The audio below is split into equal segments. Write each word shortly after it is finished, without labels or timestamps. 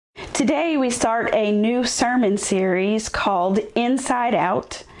Today we start a new sermon series called Inside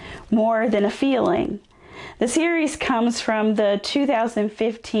Out, More Than a Feeling. The series comes from the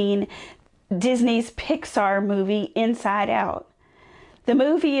 2015 Disney's Pixar movie Inside Out. The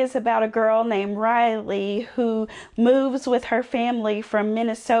movie is about a girl named Riley who moves with her family from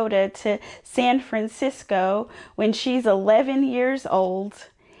Minnesota to San Francisco when she's 11 years old,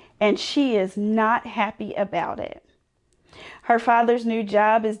 and she is not happy about it. Her father's new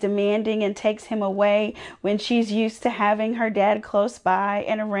job is demanding and takes him away when she's used to having her dad close by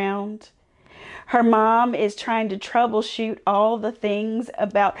and around. Her mom is trying to troubleshoot all the things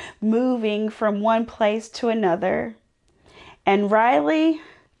about moving from one place to another. And Riley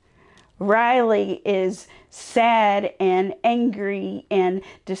is sad and angry and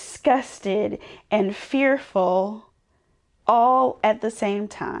disgusted and fearful all at the same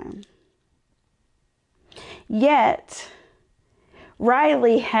time. Yet,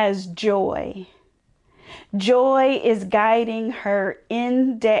 Riley has joy. Joy is guiding her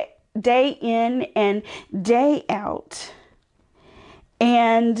day in and day out.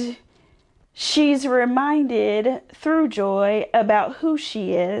 And she's reminded through joy about who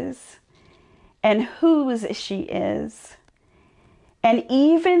she is and whose she is. And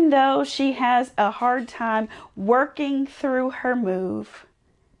even though she has a hard time working through her move,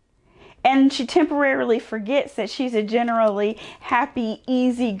 and she temporarily forgets that she's a generally happy,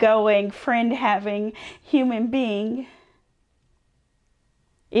 easygoing, friend-having human being,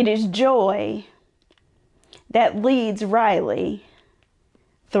 it is joy that leads Riley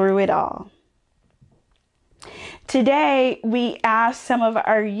through it all. Today, we asked some of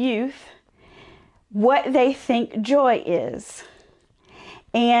our youth what they think joy is.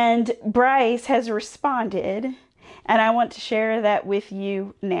 And Bryce has responded, and I want to share that with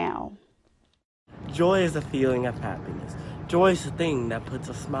you now. Joy is a feeling of happiness. Joy is a thing that puts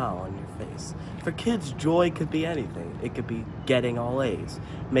a smile on your face. For kids, joy could be anything. It could be getting all A's,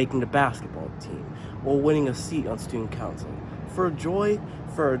 making the basketball team, or winning a seat on student council. For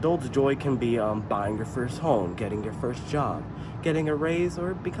adults, joy can be buying your first home, getting your first job, getting a raise,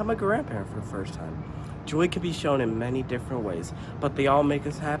 or become a grandparent for the first time. Joy can be shown in many different ways, but they all make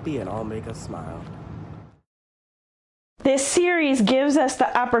us happy and all make us smile. This series gives us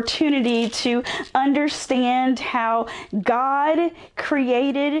the opportunity to understand how God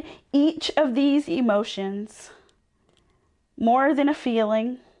created each of these emotions, more than a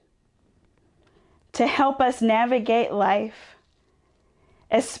feeling, to help us navigate life,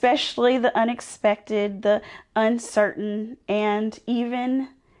 especially the unexpected, the uncertain, and even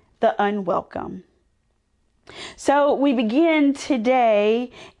the unwelcome. So we begin today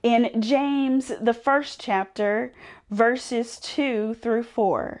in James, the first chapter, verses 2 through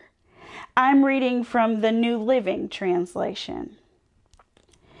 4. I'm reading from the New Living Translation.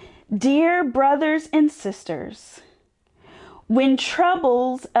 Dear brothers and sisters, when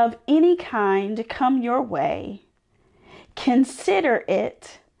troubles of any kind come your way, consider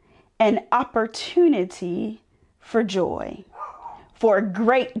it an opportunity for joy, for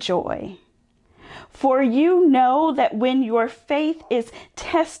great joy. For you know that when your faith is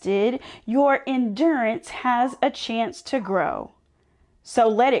tested, your endurance has a chance to grow. So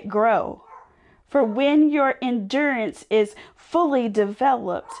let it grow. For when your endurance is fully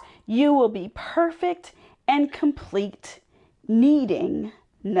developed, you will be perfect and complete, needing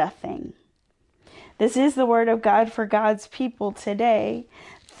nothing. This is the word of God for God's people today.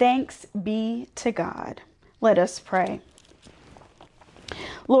 Thanks be to God. Let us pray.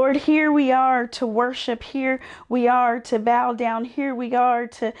 Lord, here we are to worship. Here we are to bow down. Here we are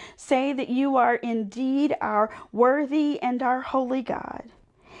to say that you are indeed our worthy and our holy God.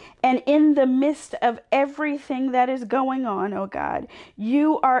 And in the midst of everything that is going on, oh God,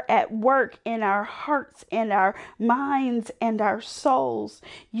 you are at work in our hearts and our minds and our souls.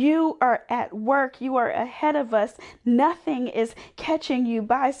 You are at work. You are ahead of us. Nothing is catching you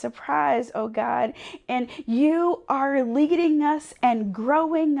by surprise, oh God. And you are leading us and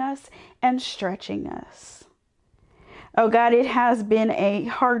growing us and stretching us. Oh God, it has been a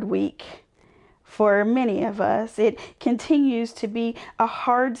hard week. For many of us, it continues to be a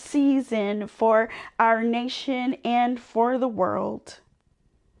hard season for our nation and for the world.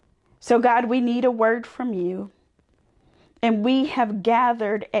 So God, we need a word from you. And we have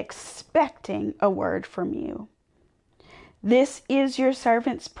gathered expecting a word from you. This is your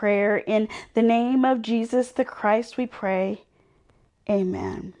servant's prayer. In the name of Jesus the Christ we pray.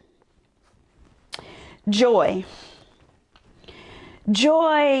 Amen. Joy.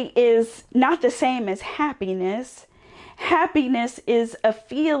 Joy is not the same as happiness. Happiness is a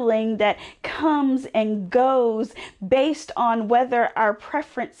feeling that comes and goes based on whether our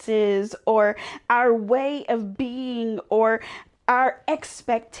preferences or our way of being or our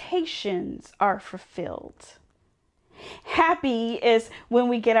expectations are fulfilled. Happy is when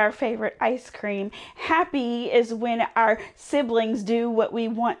we get our favorite ice cream. Happy is when our siblings do what we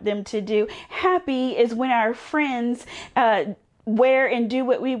want them to do. Happy is when our friends wear and do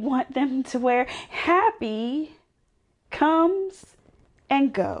what we want them to wear. Happy comes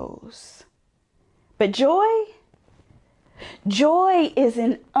and goes. But joy is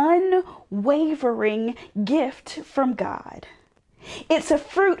an unwavering gift from God. It's a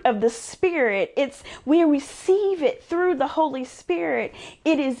fruit of the Spirit. We receive it through the Holy Spirit.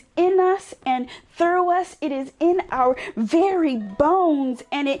 It is in us and through us. It is in our very bones,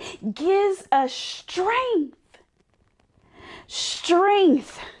 and it gives us strength.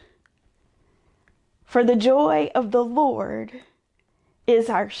 Strength. For the joy of the Lord is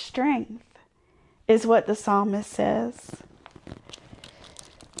our strength, is what the psalmist says.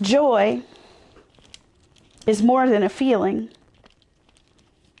 Joy is more than a feeling.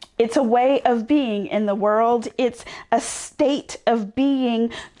 It's a way of being in the world. It's a state of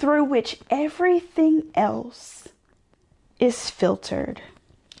being through which everything else is filtered.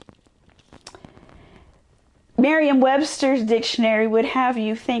 Merriam-Webster's dictionary would have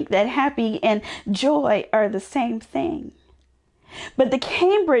you think that happy and joy are the same thing. But the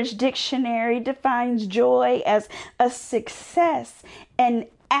Cambridge Dictionary defines joy as a success, an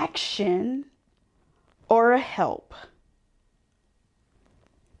action, or a help.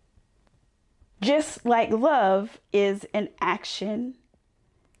 Just like love is an action,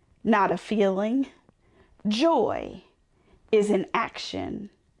 not a feeling, joy is an action,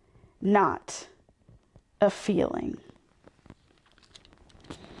 not a feeling.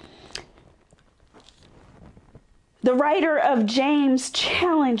 The writer of James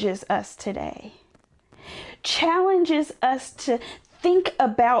challenges us today, challenges us to think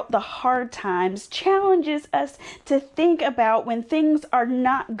about the hard times, challenges us to think about when things are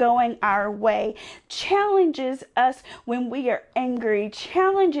not going our way, challenges us when we are angry,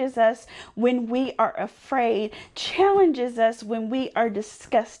 challenges us when we are afraid, challenges us when we are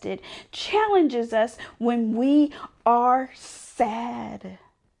disgusted, challenges us when we are sad.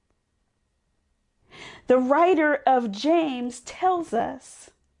 The writer of James tells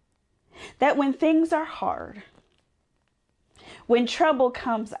us that when things are hard, when trouble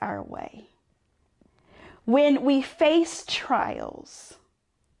comes our way, when we face trials,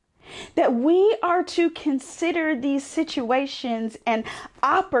 that we are to consider these situations an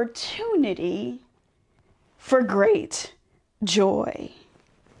opportunity for great joy.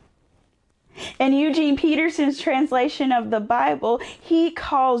 In Eugene Peterson's translation of the Bible, he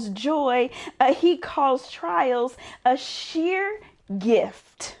calls trials a sheer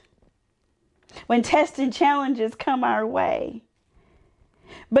gift when tests and challenges come our way.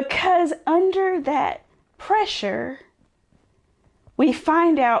 Because under that pressure, we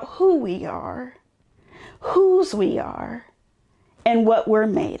find out who we are, whose we are, and what we're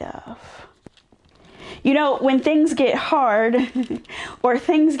made of. You know, when things get hard or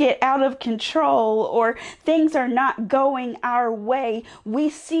things get out of control or things are not going our way, we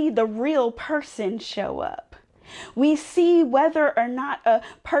see the real person show up. We see whether or not a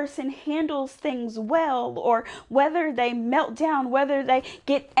person handles things well or whether they melt down, whether they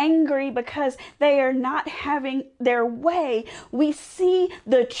get angry because they are not having their way. We see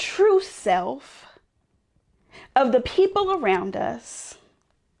the true self of the people around us,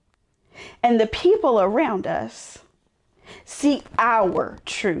 and the people around us see our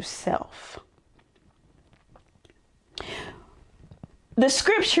true self. The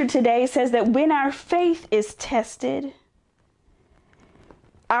scripture today says that when our faith is tested,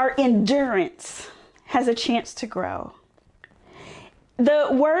 our endurance has a chance to grow. The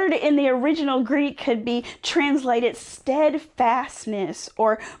word in the original Greek could be translated steadfastness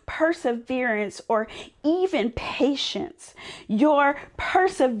or perseverance or even patience. Your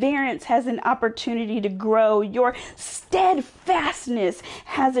perseverance has an opportunity to grow. Your steadfastness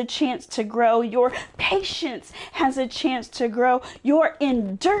has a chance to grow. Your patience has a chance to grow. Your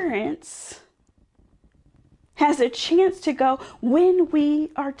endurance has a chance to go when we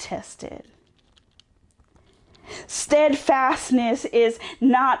are tested. Steadfastness is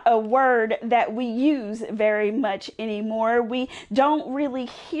not a word that we use very much anymore. We don't really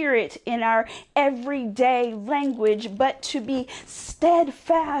hear it in our everyday language, but to be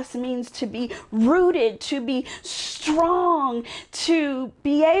steadfast means to be rooted, to be strong, to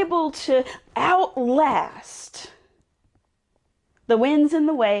be able to outlast the winds and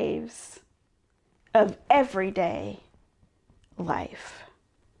the waves of everyday life.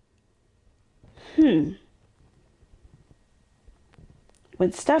 When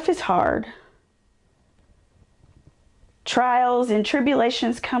stuff is hard, trials and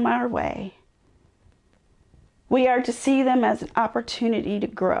tribulations come our way, we are to see them as an opportunity to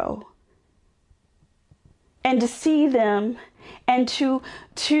grow, and to see them and to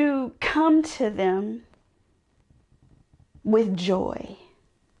come to them with joy.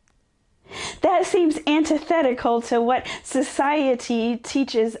 That seems antithetical to what society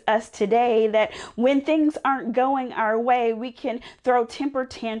teaches us today, that when things aren't going our way, we can throw temper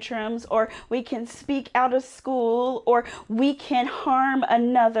tantrums, or we can speak out of school, or we can harm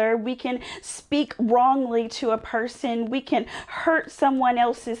another, we can speak wrongly to a person, we can hurt someone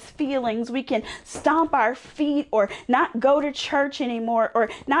else's feelings, we can stomp our feet, or not go to church anymore, or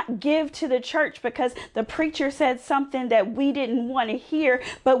not give to the church because the preacher said something that we didn't want to hear,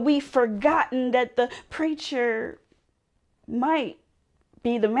 but we forgotten that the preacher might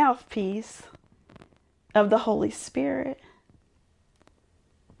be the mouthpiece of the Holy Spirit.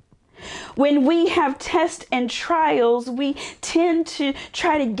 When we have tests and trials, we tend to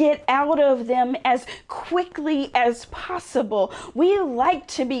try to get out of them as quickly as possible. We like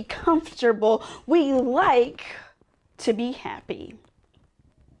to be comfortable. We like to be happy.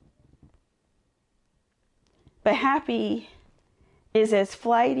 But happy is as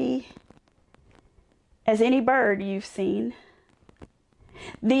flighty as any bird you've seen.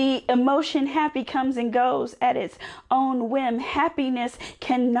 The emotion happy comes and goes at its own whim. Happiness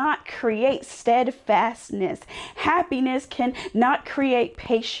cannot create steadfastness. Happiness cannot create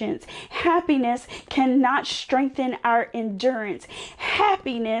patience. Happiness cannot strengthen our endurance.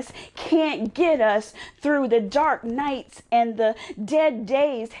 Happiness can't get us through the dark nights and the dead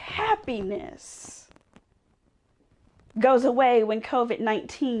days. Happiness goes away when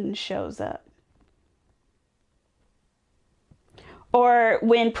COVID-19 shows up, or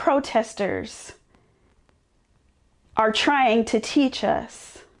when protesters are trying to teach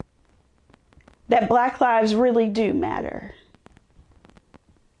us that Black lives really do matter.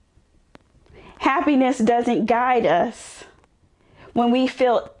 Happiness doesn't guide us when we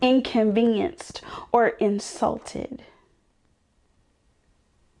feel inconvenienced or insulted.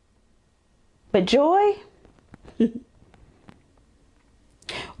 But joy?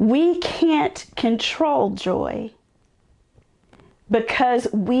 We can't control joy because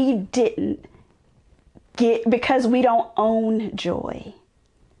we don't own joy.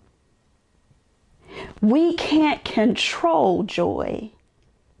 We can't control joy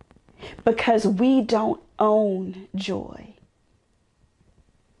because we don't own joy.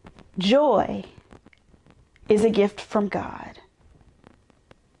 Joy is a gift from God,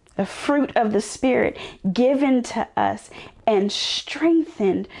 a fruit of the Spirit given to us and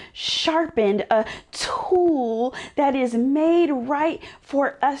strengthened, sharpened, a tool that is made right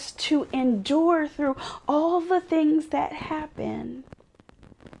for us to endure through all the things that happen,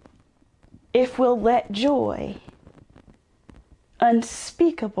 if we'll let joy,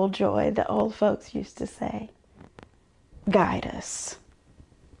 unspeakable joy, the old folks used to say, guide us.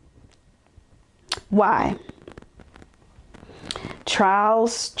 Why?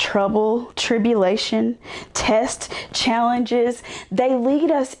 Trials, trouble, tribulation, tests, challenges, they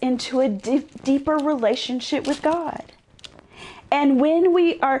lead us into a deeper relationship with God. And when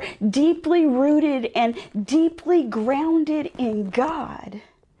we are deeply rooted and deeply grounded in God,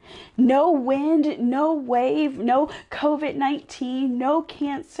 no wind, no wave, no COVID-19, no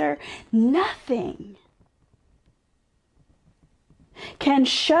cancer, nothing can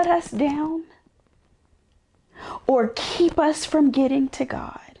shut us down or keep us from getting to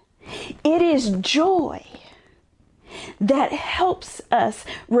God. It is joy that helps us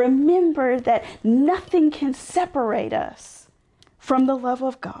remember that nothing can separate us from the love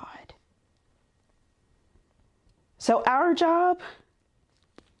of God. So our job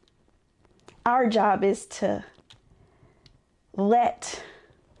is to let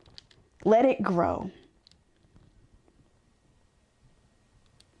it grow.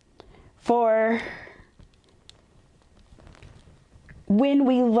 For when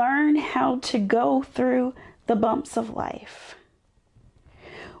we learn how to go through the bumps of life,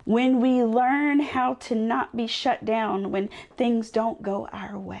 when we learn how to not be shut down when things don't go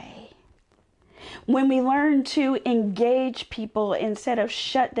our way, when we learn to engage people instead of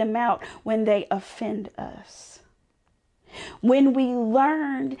shut them out when they offend us, when we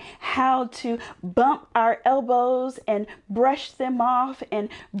learn how to bump our elbows and brush them off and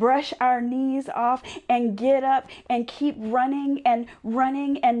brush our knees off and get up and keep running and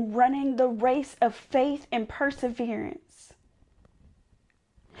running and running the race of faith and perseverance.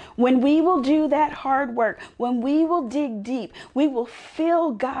 When we will do that hard work, when we will dig deep, we will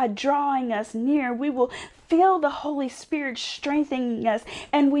feel God drawing us near. We will feel the Holy Spirit strengthening us,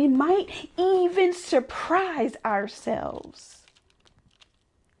 and we might even surprise ourselves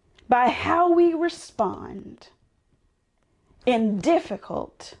by how we respond in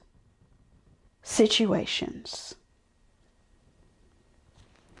difficult situations.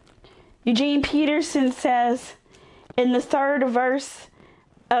 Eugene Peterson says in the 3rd verse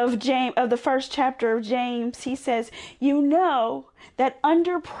of the 1st chapter of James, he says, "You know that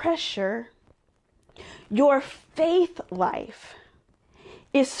under pressure, your faith life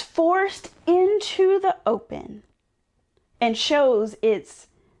is forced into the open and shows its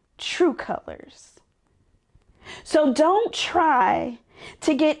true colors. So don't try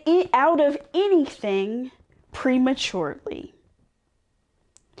to get out of anything prematurely.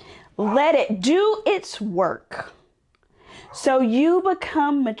 Let it do its work so you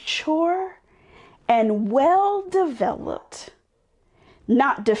become mature and well developed,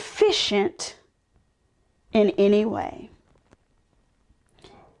 not deficient in any way."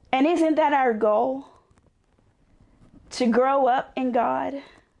 And isn't that our goal? To grow up in God,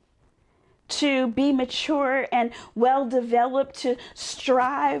 to be mature and well developed, to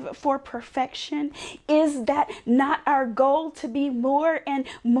strive for perfection? Is that not our goal, to be more and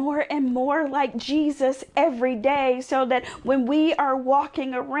more and more like Jesus every day, so that when we are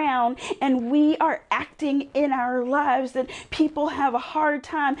walking around and we are acting in our lives, that people have a hard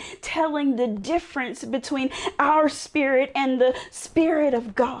time telling the difference between our spirit and the Spirit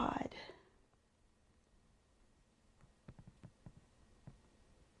of God?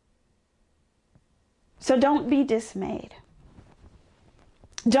 So don't be dismayed.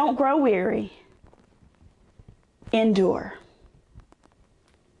 Don't grow weary. Endure.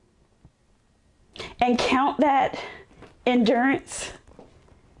 And count that endurance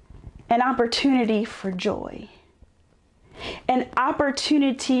an opportunity for joy. An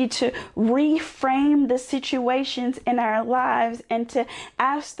opportunity to reframe the situations in our lives and to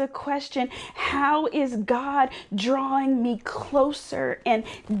ask the question, how is God drawing me closer and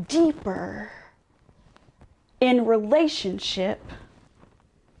deeper in relationship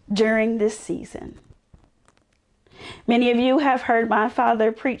during this season? Many of you have heard my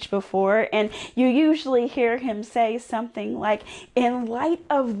father preach before, and you usually hear him say something like, "In light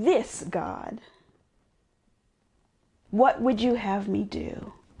of this, God, what would you have me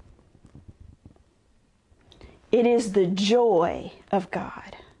do?" It is the joy of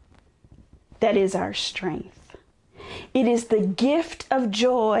God that is our strength. It is the gift of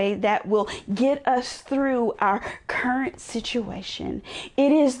joy that will get us through our current situation.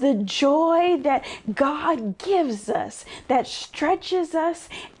 It is the joy that God gives us that stretches us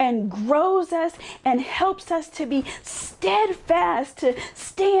and grows us and helps us to be steadfast, to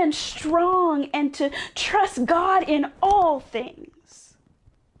stand strong, and to trust God in all things.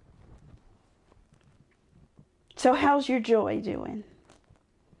 So how's your joy doing?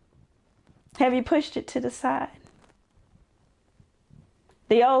 Have you pushed it to the side?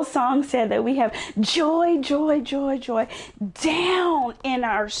 The old song said that we have joy, joy, joy, joy down in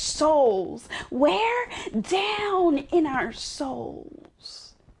our souls. Where? Down in our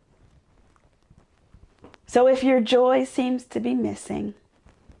souls. So if your joy seems to be missing,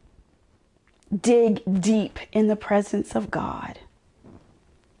 dig deep in the presence of God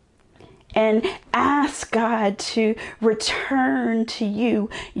and ask God to return to you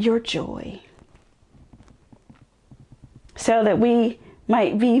your joy, so that we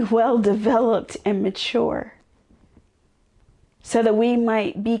might be well developed and mature, so that we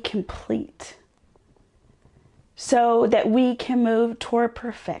might be complete, so that we can move toward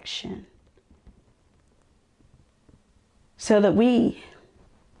perfection, so that we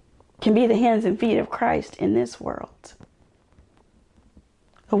can be the hands and feet of Christ in this world.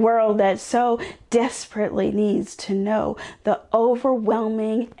 A world that so desperately needs to know the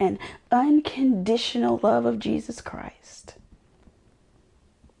overwhelming and unconditional love of Jesus Christ.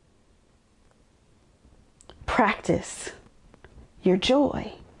 Practice your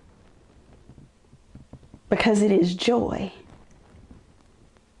joy, because it is joy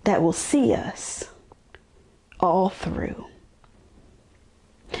that will see us all through.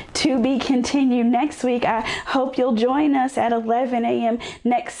 To be continued next week. I hope you'll join us at 11 a.m.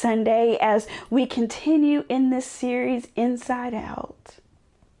 next Sunday as we continue in this series, Inside Out.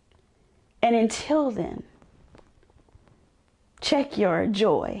 And until then, check your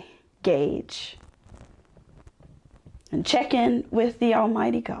joy gauge and check in with the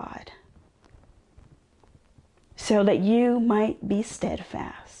Almighty God, so that you might be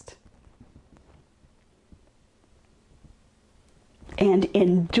steadfast. and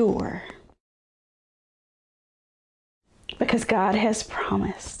endure. Because God has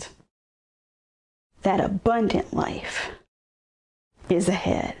promised that abundant life is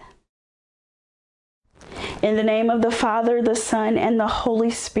ahead. In the name of the Father, the Son, and the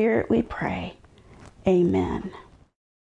Holy Spirit, we pray. Amen.